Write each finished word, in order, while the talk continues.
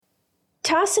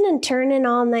tossing and turning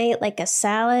all night like a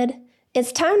salad?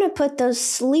 It's time to put those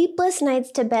sleepless nights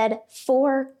to bed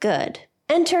for good.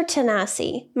 Enter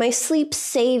Tenasi, my sleep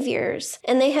saviors,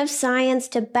 and they have science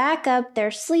to back up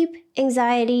their sleep,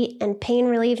 anxiety, and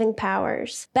pain-relieving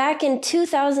powers. Back in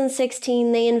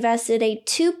 2016, they invested a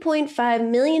 $2.5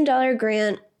 million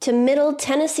grant to Middle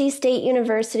Tennessee State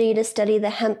University to study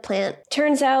the hemp plant.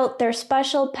 Turns out their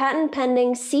special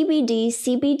patent-pending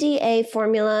CBD-CBDA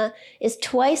formula is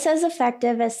twice as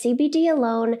effective as CBD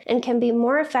alone and can be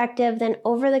more effective than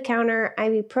over-the-counter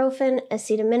ibuprofen,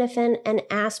 acetaminophen, and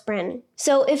aspirin.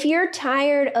 So if you're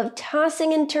tired of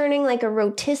tossing and turning like a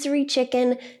rotisserie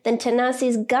chicken, then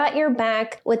Tenasi's got your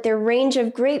back with their range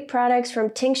of great products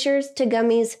from tinctures to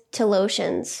gummies to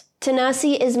lotions.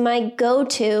 Tenasi is my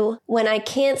go-to when I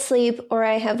can't sleep or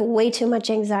I have way too much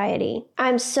anxiety.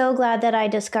 I'm so glad that I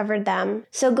discovered them.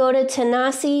 So go to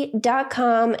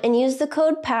Tenasi.com and use the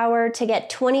code POWER to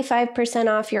get 25%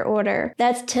 off your order.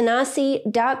 That's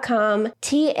Tenasi.com,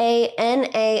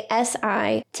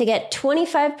 Tanasi, to get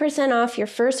 25% off your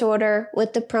first order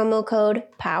with the promo code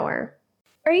POWER.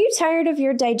 Are you tired of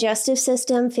your digestive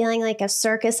system feeling like a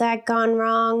circus act gone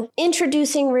wrong?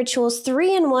 Introducing Ritual's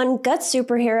 3-in-1 gut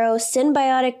superhero,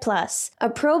 Synbiotic Plus. A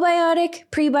probiotic,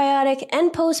 prebiotic,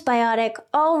 and postbiotic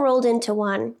all rolled into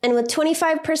one. And with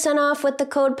 25% off with the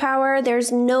code POWER,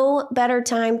 there's no better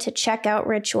time to check out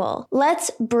Ritual. Let's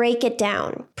break it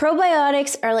down.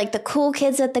 Probiotics are like the cool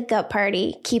kids at the gut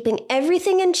party, keeping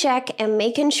everything in check and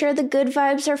making sure the good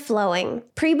vibes are flowing.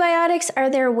 Prebiotics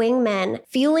are their wingmen,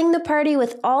 fueling the party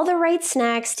with all the right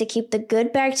snacks to keep the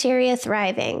good bacteria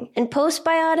thriving. And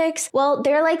postbiotics, well,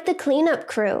 they're like the cleanup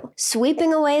crew,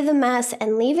 sweeping away the mess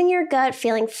and leaving your gut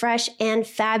feeling fresh and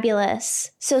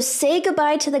fabulous. So say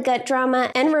goodbye to the gut drama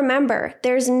and remember,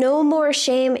 there's no more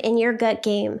shame in your gut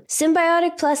game.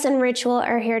 Synbiotic Plus and Ritual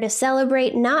are here to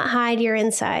celebrate, not hide your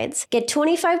insides. Get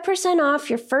 25% off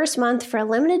your first month for a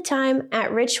limited time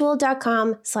at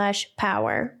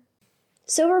ritual.com/power.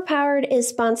 Sober Powered is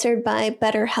sponsored by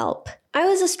BetterHelp. I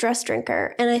was a stress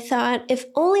drinker, and I thought, if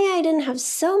only I didn't have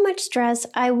so much stress,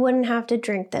 I wouldn't have to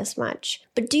drink this much.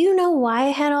 But do you know why I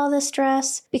had all this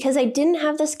stress? Because I didn't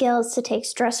have the skills to take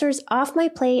stressors off my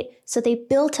plate, so they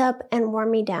built up and wore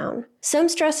me down. Some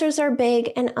stressors are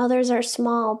big and others are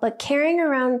small, but carrying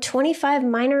around 25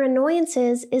 minor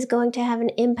annoyances is going to have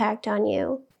an impact on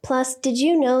you. Plus, did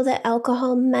you know that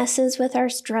alcohol messes with our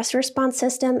stress response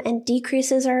system and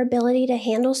decreases our ability to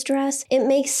handle stress? It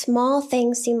makes small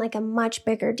things seem like a much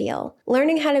bigger deal.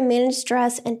 Learning how to manage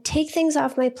stress and take things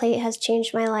off my plate has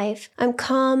changed my life. I'm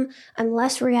calm, I'm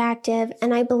less reactive,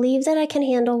 and I believe that I can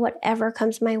handle whatever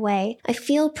comes my way. I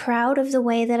feel proud of the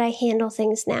way that I handle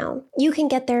things now. You can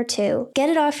get there too. Get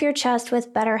it off your chest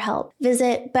with BetterHelp.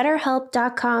 Visit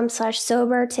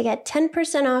betterhelp.com/sober to get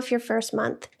 10% off your first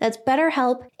month. That's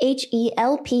BetterHelp,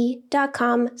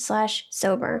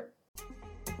 HELP.com/sober.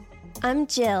 I'm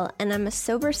Jill, and I'm a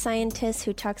sober scientist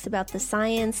who talks about the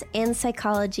science and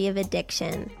psychology of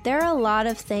addiction. There are a lot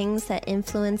of things that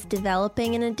influence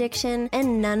developing an addiction,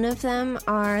 and none of them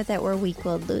are that we're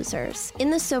weak-willed losers.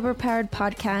 In the Sober Powered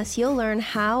podcast, you'll learn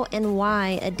how and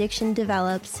why addiction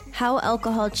develops, how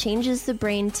alcohol changes the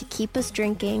brain to keep us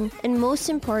drinking, and most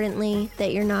importantly,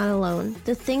 that you're not alone.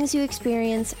 The things you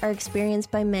experience are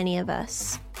experienced by many of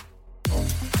us.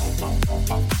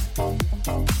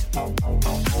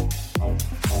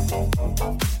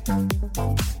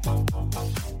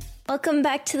 Welcome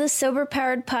back to the Sober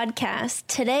Powered podcast.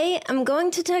 Today, I'm going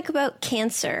to talk about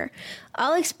cancer.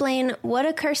 I'll explain what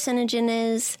a carcinogen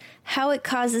is, how it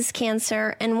causes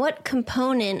cancer, and what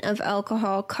component of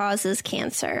alcohol causes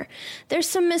cancer. There's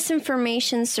some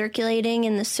misinformation circulating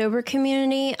in the sober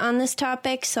community on this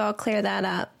topic, so I'll clear that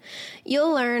up.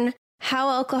 You'll learn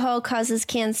how alcohol causes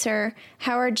cancer,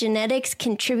 how our genetics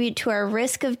contribute to our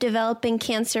risk of developing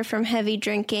cancer from heavy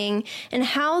drinking, and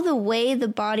how the way the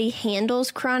body handles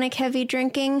chronic heavy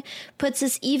drinking puts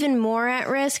us even more at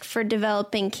risk for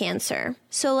developing cancer.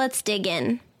 So let's dig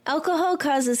in. Alcohol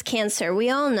causes cancer, we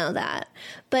all know that,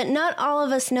 but not all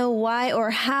of us know why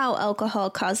or how alcohol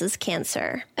causes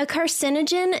cancer. A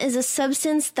carcinogen is a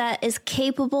substance that is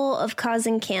capable of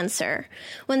causing cancer.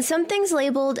 When something's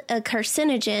labeled a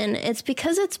carcinogen, it's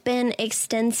because it's been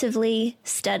extensively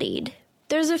studied.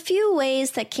 There's a few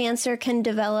ways that cancer can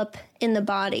develop in the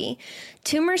body.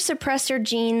 Tumor suppressor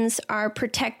genes are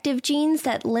protective genes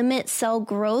that limit cell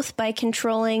growth by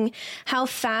controlling how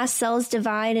fast cells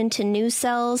divide into new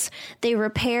cells. They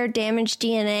repair damaged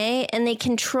DNA, and they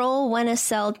control when a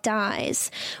cell dies.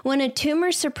 When a tumor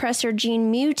suppressor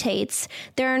gene mutates,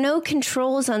 there are no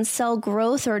controls on cell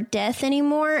growth or death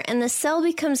anymore, and the cell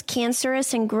becomes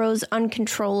cancerous and grows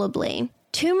uncontrollably.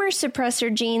 Tumor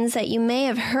suppressor genes that you may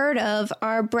have heard of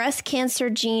are breast cancer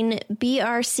gene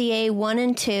BRCA1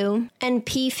 and 2 and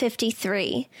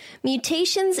P53.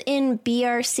 Mutations in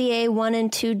BRCA1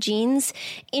 and 2 genes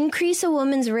increase a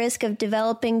woman's risk of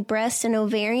developing breast and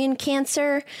ovarian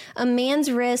cancer, a man's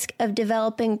risk of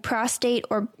developing prostate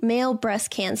or male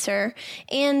breast cancer,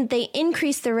 and they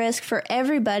increase the risk for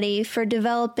everybody for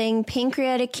developing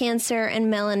pancreatic cancer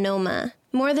and melanoma.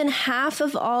 More than half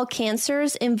of all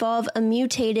cancers involve a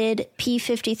mutated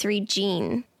P53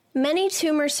 gene. Many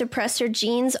tumor suppressor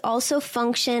genes also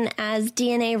function as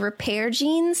DNA repair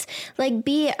genes, like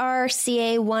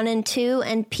BRCA1 and 2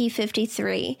 and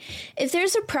P53. If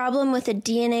there's a problem with a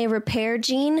DNA repair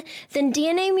gene, then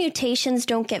DNA mutations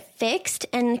don't get fixed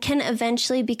and can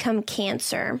eventually become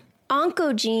cancer.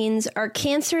 Oncogenes are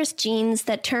cancerous genes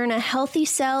that turn a healthy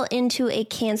cell into a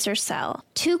cancer cell.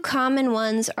 Two common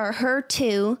ones are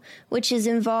HER2, which is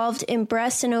involved in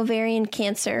breast and ovarian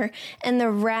cancer, and the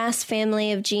RAS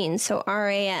family of genes, so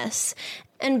RAS.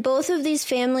 And both of these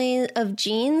families of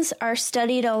genes are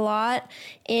studied a lot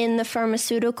in the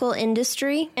pharmaceutical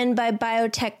industry and by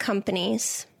biotech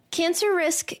companies. Cancer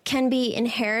risk can be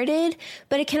inherited,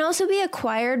 but it can also be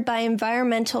acquired by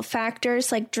environmental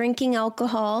factors like drinking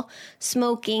alcohol,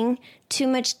 smoking, too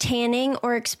much tanning,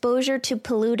 or exposure to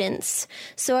pollutants.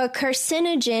 So a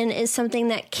carcinogen is something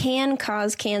that can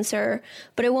cause cancer,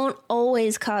 but it won't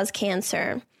always cause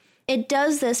cancer. It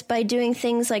does this by doing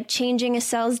things like changing a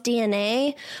cell's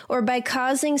DNA or by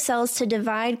causing cells to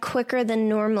divide quicker than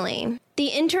normally. The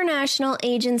International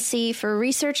Agency for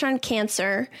Research on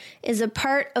Cancer is a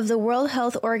part of the World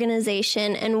Health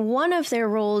Organization, and one of their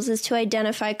roles is to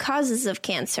identify causes of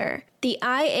cancer. The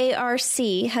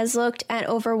IARC has looked at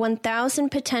over 1,000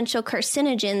 potential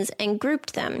carcinogens and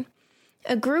grouped them.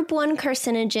 A Group 1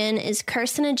 carcinogen is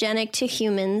carcinogenic to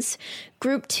humans.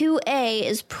 Group 2A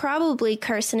is probably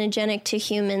carcinogenic to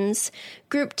humans.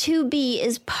 Group 2B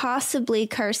is possibly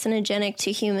carcinogenic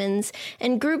to humans.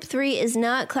 And Group 3 is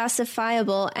not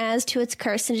classifiable as to its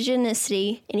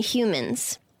carcinogenicity in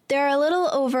humans. There are a little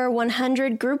over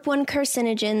 100 Group 1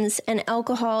 carcinogens, and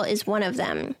alcohol is one of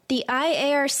them. The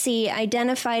IARC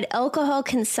identified alcohol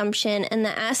consumption and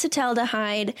the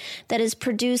acetaldehyde that is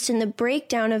produced in the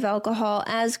breakdown of alcohol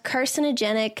as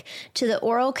carcinogenic to the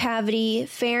oral cavity,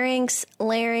 pharynx,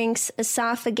 larynx,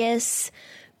 esophagus,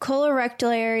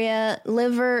 colorectal area,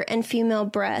 liver, and female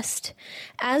breast.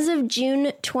 As of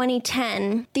June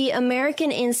 2010, the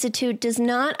American Institute does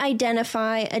not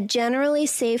identify a generally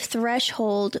safe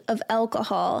threshold of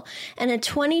alcohol, and a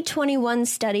 2021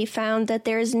 study found that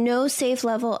there is no safe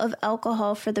level of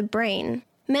alcohol for the brain.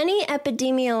 Many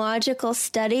epidemiological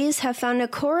studies have found a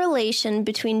correlation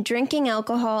between drinking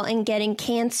alcohol and getting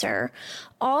cancer.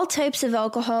 All types of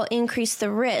alcohol increase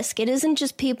the risk. It isn't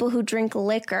just people who drink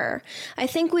liquor. I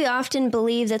think we often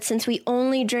believe that since we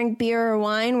only drink beer or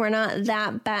wine, we're not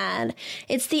that bad.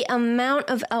 It's the amount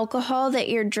of alcohol that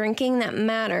you're drinking that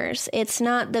matters. It's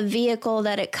not the vehicle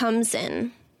that it comes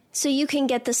in. So you can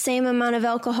get the same amount of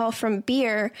alcohol from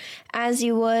beer as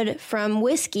you would from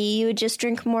whiskey. You would just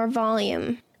drink more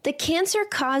volume. The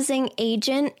cancer-causing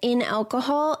agent in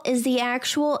alcohol is the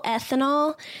actual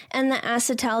ethanol and the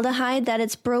acetaldehyde that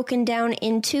it's broken down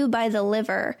into by the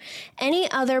liver. Any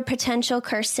other potential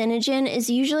carcinogen is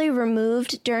usually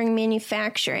removed during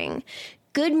manufacturing.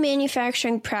 Good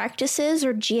manufacturing practices,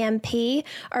 or GMP,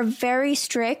 are very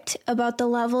strict about the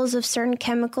levels of certain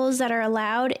chemicals that are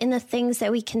allowed in the things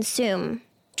that we consume.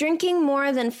 Drinking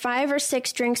more than 5 or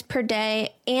 6 drinks per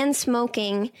day and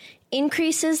smoking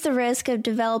increases the risk of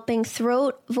developing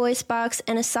throat, voice box,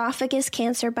 and esophagus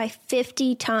cancer by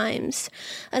 50 times.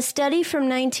 A study from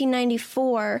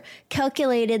 1994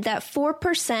 calculated that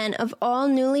 4% of all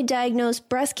newly diagnosed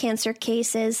breast cancer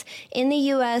cases in the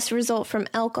U.S. result from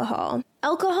alcohol.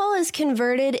 Alcohol is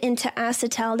converted into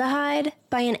acetaldehyde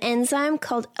by an enzyme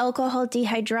called alcohol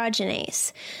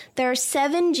dehydrogenase. There are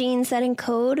 7 genes that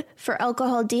encode for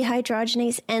alcohol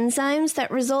dehydrogenase enzymes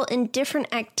that result in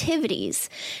different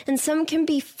activities, and some can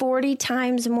be 40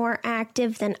 times more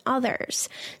active than others.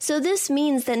 So this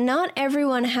means that not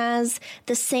everyone has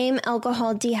the same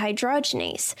alcohol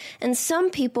dehydrogenase, and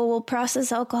some people will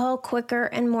process alcohol quicker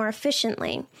and more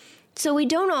efficiently. So we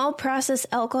don't all process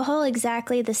alcohol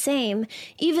exactly the same,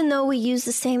 even though we use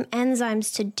the same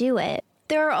enzymes to do it.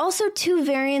 There are also 2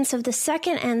 variants of the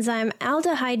second enzyme,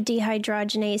 aldehyde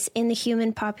dehydrogenase, in the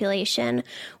human population.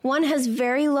 One has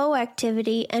very low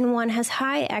activity and one has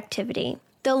high activity.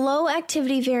 The low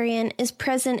activity variant is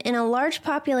present in a large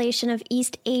population of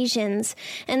East Asians,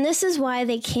 and this is why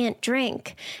they can't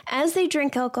drink. As they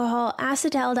drink alcohol,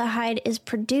 acetaldehyde is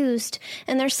produced,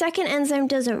 and their second enzyme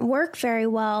doesn't work very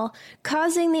well,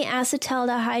 causing the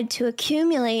acetaldehyde to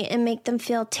accumulate and make them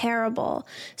feel terrible.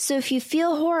 So if you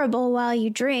feel horrible while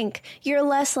you drink, you're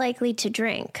less likely to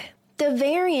drink. The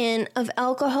variant of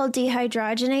alcohol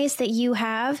dehydrogenase that you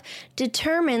have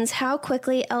determines how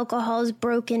quickly alcohol is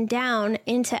broken down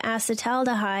into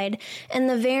acetaldehyde, and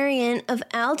the variant of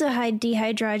aldehyde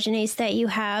dehydrogenase that you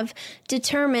have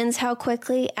determines how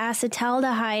quickly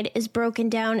acetaldehyde is broken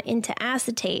down into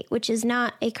acetate, which is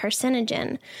not a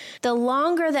carcinogen. The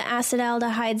longer the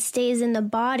acetaldehyde stays in the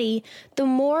body, the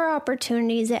more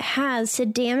opportunities it has to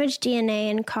damage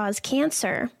DNA and cause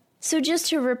cancer. So just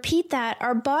to repeat that,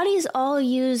 our bodies all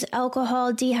use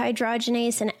alcohol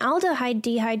dehydrogenase and aldehyde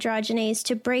dehydrogenase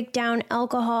to break down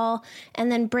alcohol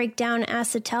and then break down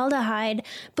acetaldehyde,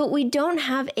 but we don't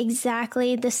have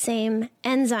exactly the same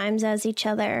enzymes as each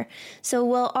other. So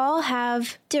we'll all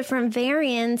have different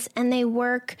variants and they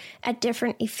work at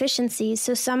different efficiencies.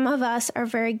 So some of us are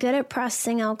very good at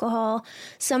processing alcohol,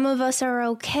 some of us are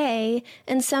okay,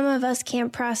 and some of us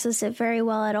can't process it very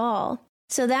well at all.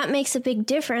 So that makes a big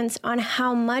difference on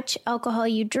how much alcohol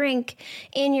you drink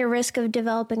and your risk of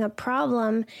developing a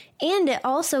problem, and it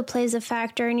also plays a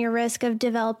factor in your risk of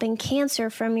developing cancer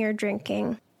from your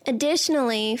drinking.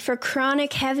 Additionally, for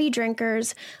chronic heavy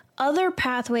drinkers, other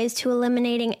pathways to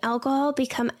eliminating alcohol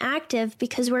become active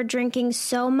because we're drinking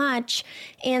so much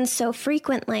and so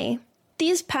frequently.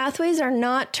 These pathways are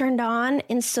not turned on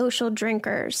in social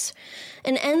drinkers.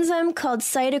 An enzyme called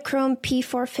cytochrome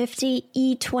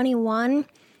P450E21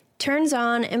 turns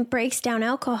on and breaks down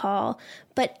alcohol,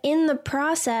 but in the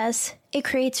process, it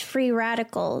creates free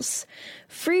radicals.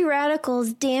 Free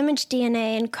radicals damage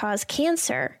DNA and cause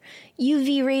cancer.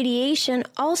 UV radiation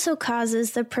also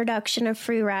causes the production of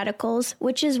free radicals,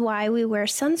 which is why we wear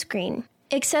sunscreen.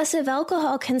 Excessive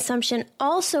alcohol consumption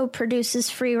also produces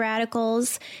free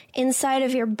radicals inside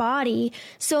of your body,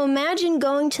 so imagine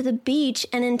going to the beach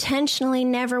and intentionally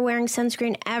never wearing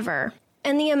sunscreen ever.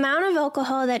 And the amount of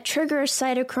alcohol that triggers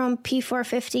cytochrome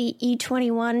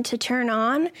P450E21 to turn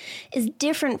on is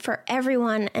different for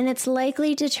everyone, and it's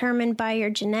likely determined by your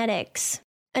genetics.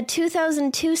 A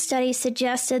 2002 study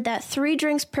suggested that 3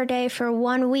 drinks per day for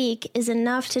 1 week is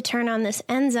enough to turn on this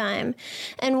enzyme.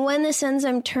 And when this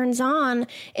enzyme turns on,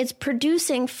 it's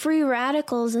producing free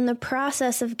radicals in the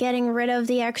process of getting rid of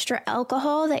the extra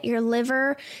alcohol that your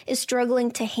liver is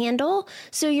struggling to handle,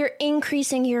 so you're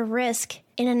increasing your risk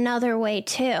in another way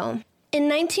too. In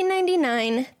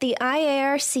 1999, the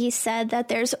IARC said that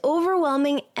there's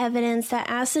overwhelming evidence that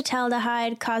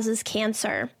acetaldehyde causes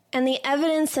cancer. And the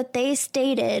evidence that they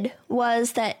stated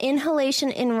was that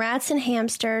inhalation in rats and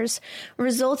hamsters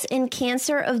results in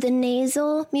cancer of the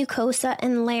nasal mucosa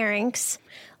and larynx.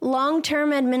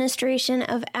 Long-term administration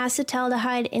of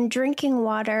acetaldehyde in drinking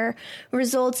water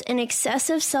results in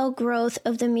excessive cell growth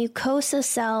of the mucosa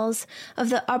cells of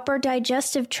the upper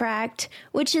digestive tract,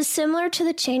 which is similar to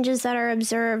the changes that are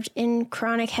observed in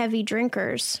chronic heavy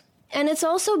drinkers. And it's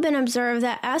also been observed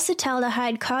that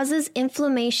acetaldehyde causes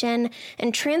inflammation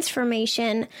and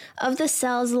transformation of the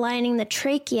cells lining the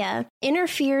trachea,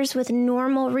 interferes with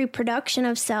normal reproduction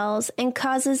of cells, and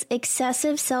causes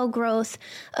excessive cell growth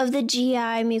of the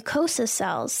GI mucosa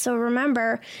cells. So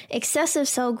remember, excessive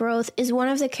cell growth is one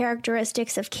of the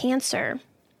characteristics of cancer.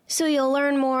 So you'll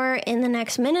learn more in the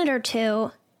next minute or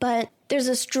two, but there's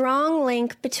a strong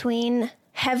link between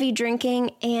heavy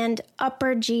drinking and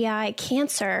upper GI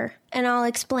cancer, and I'll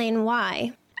explain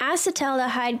why.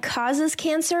 Acetaldehyde causes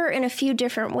cancer in a few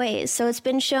different ways. So it's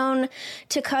been shown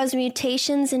to cause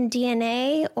mutations in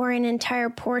DNA or in entire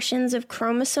portions of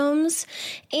chromosomes,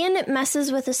 and it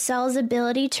messes with a cell's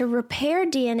ability to repair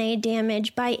DNA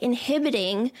damage by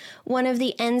inhibiting one of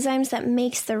the enzymes that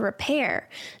makes the repair.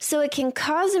 So it can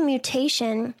cause a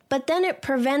mutation, but then it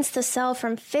prevents the cell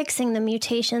from fixing the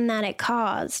mutation that it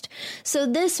caused. So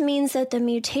this means that the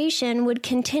mutation would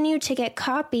continue to get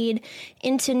copied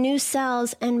into new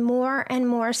cells, and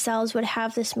more cells would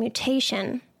have this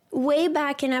mutation. Way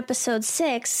back in episode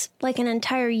 6, like an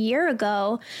entire year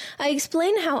ago, I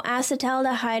explained how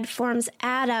acetaldehyde forms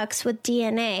adducts with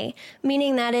DNA,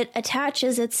 meaning that it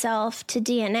attaches itself to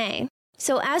DNA.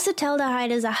 So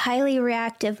acetaldehyde is a highly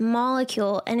reactive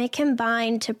molecule, and it can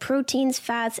bind to proteins,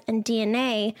 fats, and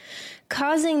DNA,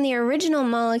 causing the original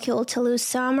molecule to lose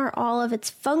some or all of its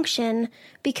function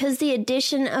because the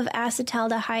addition of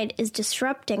acetaldehyde is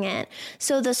disrupting it.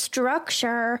 So the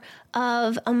structure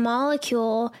of a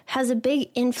molecule has a big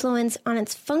influence on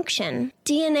its function.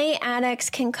 DNA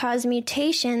adducts can cause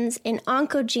mutations in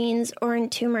oncogenes or in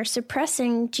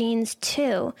tumor-suppressing genes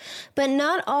too, but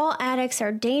not all adducts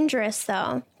are dangerous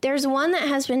though. There's one that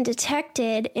has been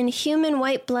detected in human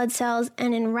white blood cells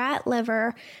and in rat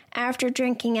liver after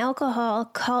drinking alcohol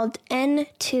called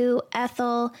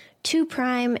N2-ethyl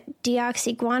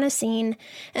 2'-deoxyguanosine,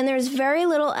 and there's very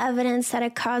little evidence that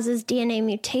it causes DNA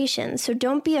mutations, so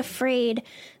don't be afraid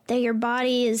that your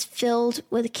body is filled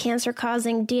with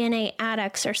cancer-causing DNA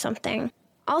adducts or something.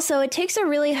 Also, it takes a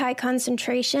really high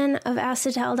concentration of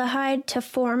acetaldehyde to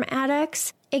form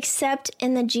adducts, except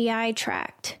in the GI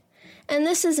tract. And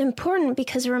this is important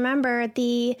because remember,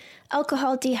 the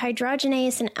alcohol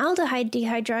dehydrogenase and aldehyde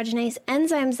dehydrogenase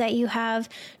enzymes that you have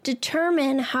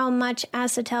determine how much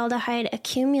acetaldehyde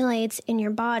accumulates in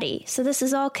your body. So this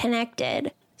is all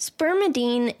connected.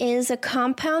 Spermidine is a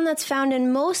compound that's found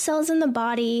in most cells in the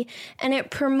body, and it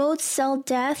promotes cell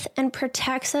death and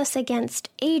protects us against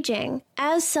aging.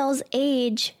 As cells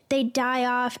age, they die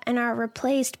off and are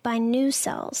replaced by new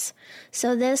cells.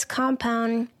 So this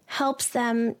compound helps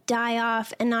them die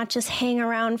off and not just hang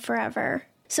around forever.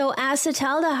 So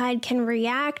acetaldehyde can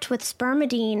react with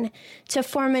spermidine to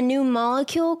form a new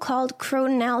molecule called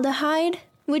crotonaldehyde,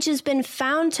 which has been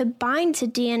found to bind to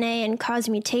DNA and cause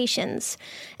mutations.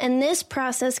 And this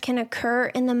process can occur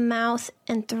in the mouth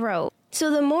and throat. So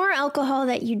the more alcohol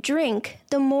that you drink,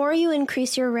 the more you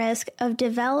increase your risk of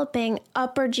developing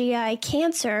upper GI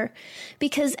cancer,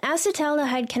 because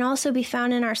acetaldehyde can also be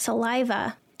found in our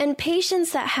saliva. And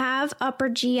patients that have upper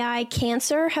GI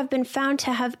cancer have been found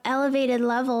to have elevated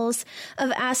levels of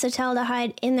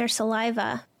acetaldehyde in their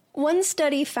saliva. One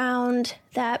study found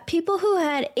that people who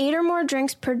had 8 or more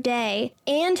drinks per day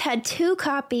and had 2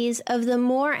 copies of the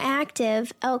more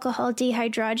active alcohol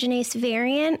dehydrogenase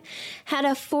variant had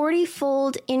a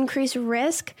 40-fold increased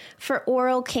risk for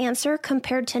oral cancer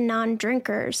compared to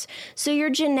non-drinkers. So your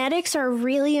genetics are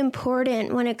really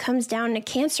important when it comes down to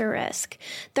cancer risk.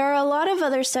 There are a lot of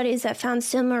other studies that found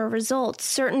similar results,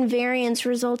 certain variants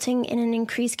resulting in an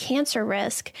increased cancer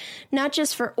risk, not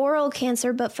just for oral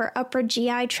cancer, but for upper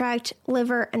GI tract,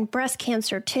 liver, and breast cancer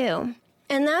too.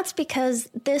 And that's because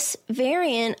this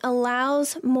variant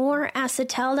allows more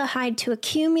acetaldehyde to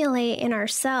accumulate in our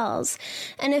cells.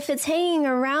 And if it's hanging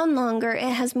around longer, it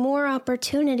has more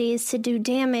opportunities to do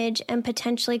damage and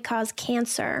potentially cause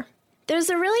cancer.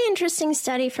 There's a really interesting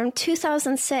study from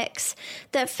 2006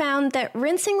 that found that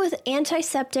rinsing with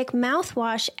antiseptic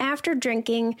mouthwash after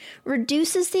drinking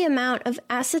reduces the amount of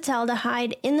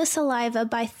acetaldehyde in the saliva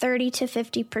by 30 to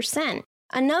 50%.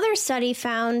 Another study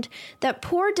found that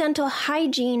poor dental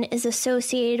hygiene is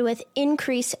associated with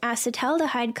increased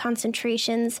acetaldehyde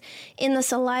concentrations in the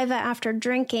saliva after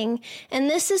drinking, and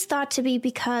this is thought to be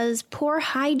because poor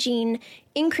hygiene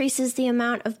increases the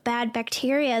amount of bad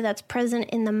bacteria that's present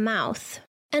in the mouth.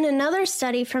 And another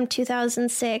study from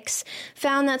 2006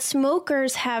 found that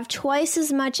smokers have twice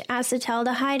as much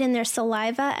acetaldehyde in their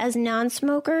saliva as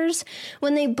non-smokers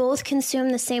when they both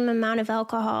consume the same amount of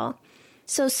alcohol.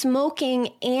 So smoking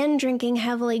and drinking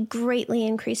heavily greatly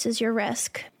increases your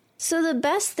risk. So the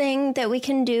best thing that we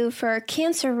can do for our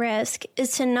cancer risk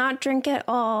is to not drink at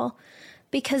all,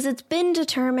 because it's been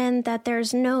determined that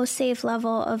there's no safe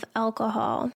level of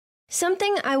alcohol.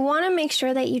 Something I want to make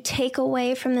sure that you take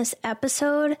away from this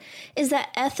episode is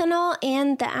that ethanol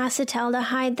and the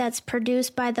acetaldehyde that's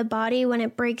produced by the body when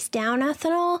it breaks down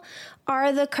ethanol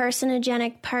are the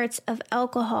carcinogenic parts of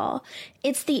alcohol.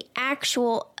 It's the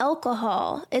actual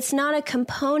alcohol. It's not a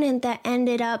component that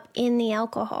ended up in the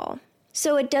alcohol.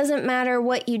 So it doesn't matter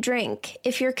what you drink.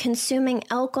 If you're consuming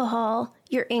alcohol,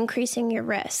 you're increasing your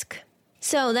risk.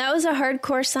 So that was a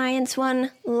hardcore science one,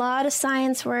 a lot of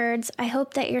science words. I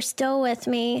hope that you're still with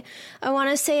me. I want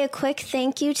to say a quick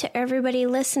thank you to everybody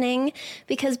listening,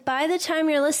 because by the time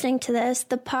you're listening to this,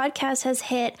 the podcast has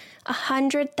hit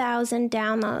 100,000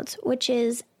 downloads, which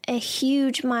is a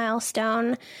huge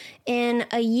milestone in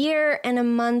a year and a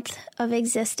month of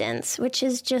existence, which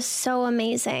is just so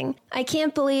amazing. I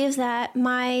can't believe that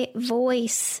my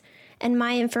voice and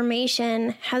my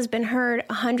information has been heard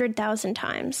 100,000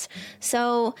 times.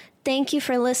 So thank you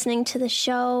for listening to the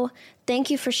show. Thank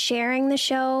you for sharing the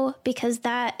show, because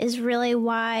that is really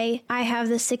why I have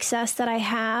the success that I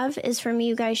have, is from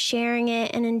you guys sharing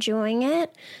it and enjoying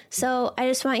it. So I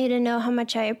just want you to know how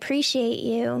much I appreciate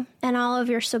you and all of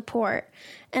your support.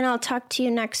 And I'll talk to you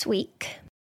next week.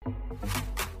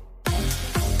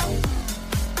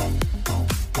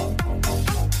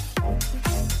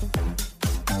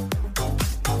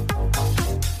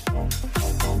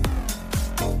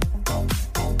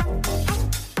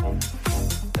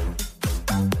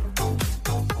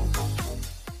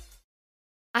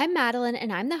 Madeline,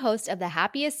 and I'm the host of the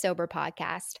Happiest Sober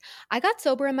podcast. I got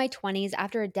sober in my 20s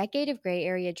after a decade of gray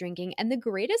area drinking, and the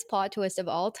greatest plot twist of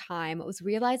all time was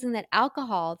realizing that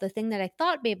alcohol, the thing that I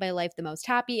thought made my life the most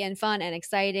happy and fun and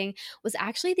exciting, was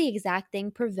actually the exact thing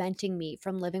preventing me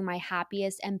from living my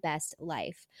happiest and best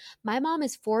life. My mom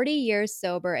is 40 years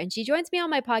sober, and she joins me on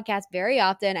my podcast very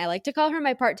often. I like to call her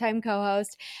my part-time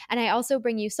co-host, and I also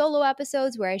bring you solo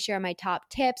episodes where I share my top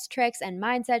tips, tricks, and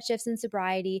mindset shifts in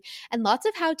sobriety, and lots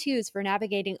of how-tos for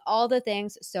navigating all the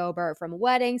things sober, from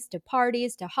weddings to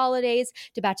parties to holidays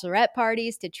to bachelorette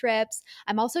parties to trips.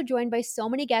 I'm also joined by so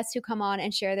many guests who come on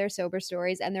and share their sober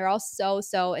stories, and they're all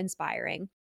so inspiring.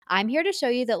 I'm here to show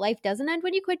you that life doesn't end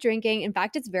when you quit drinking. In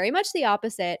fact, it's very much the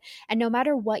opposite. And no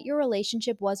matter what your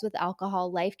relationship was with alcohol,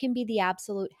 life can be the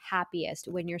absolute happiest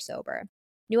when you're sober.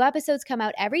 New episodes come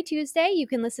out every Tuesday. You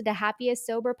can listen to Happiest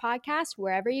Sober podcast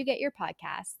wherever you get your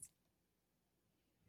podcasts.